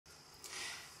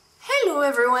Hello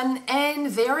everyone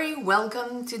and very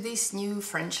welcome to this new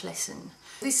French lesson.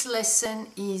 This lesson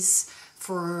is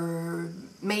for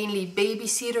mainly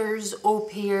babysitters, au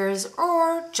pairs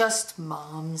or just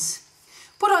moms.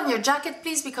 Put on your jacket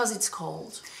please because it's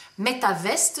cold. Mets ta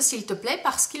veste s'il te plaît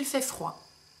parce qu'il fait froid.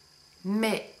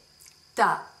 Mets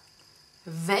ta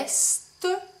veste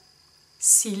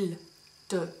s'il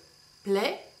te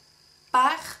plaît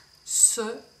parce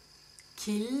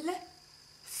qu'il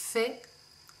fait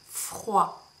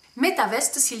froid. Mets ta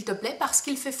veste s'il te plaît parce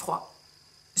qu'il fait froid.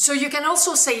 So you can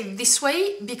also say it this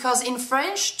way because in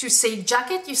French to say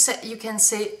jacket you can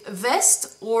say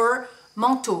veste or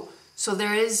manteau. So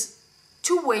there is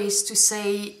two ways to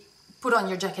say put on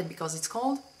your jacket because it's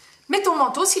cold. Mets ton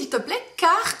manteau s'il te plaît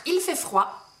car il fait froid.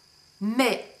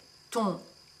 Mets ton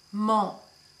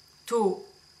manteau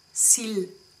s'il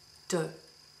te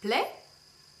plaît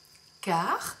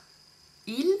car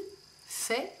il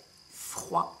fait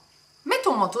froid. Mets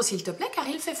ton manteau s'il te plaît car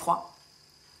il fait froid.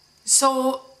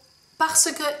 So,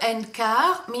 parce que and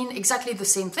car mean exactly the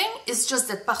same thing. It's just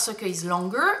that parce que is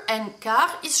longer and car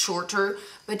is shorter,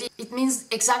 but it means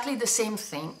exactly the same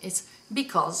thing. It's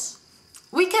because.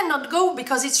 We cannot go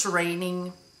because it's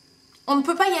raining. On ne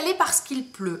peut pas y aller parce qu'il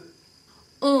pleut.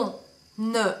 On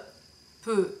ne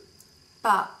peut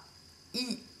pas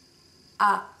y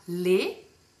aller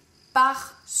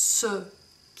parce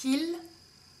qu'il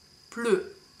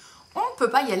pleut. On ne peut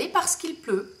pas y aller parce qu'il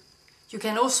pleut. You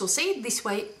can also say it this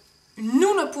way.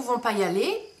 Nous ne pouvons pas y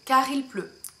aller car il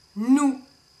pleut. Nous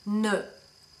ne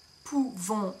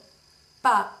pouvons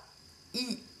pas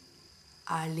y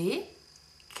aller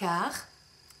car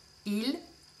il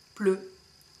pleut.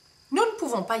 Nous ne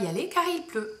pouvons pas y aller car il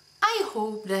pleut. I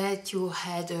hope that you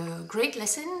had a great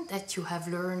lesson, that you have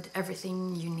learned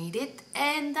everything you needed,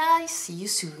 and I see you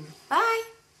soon. Bye!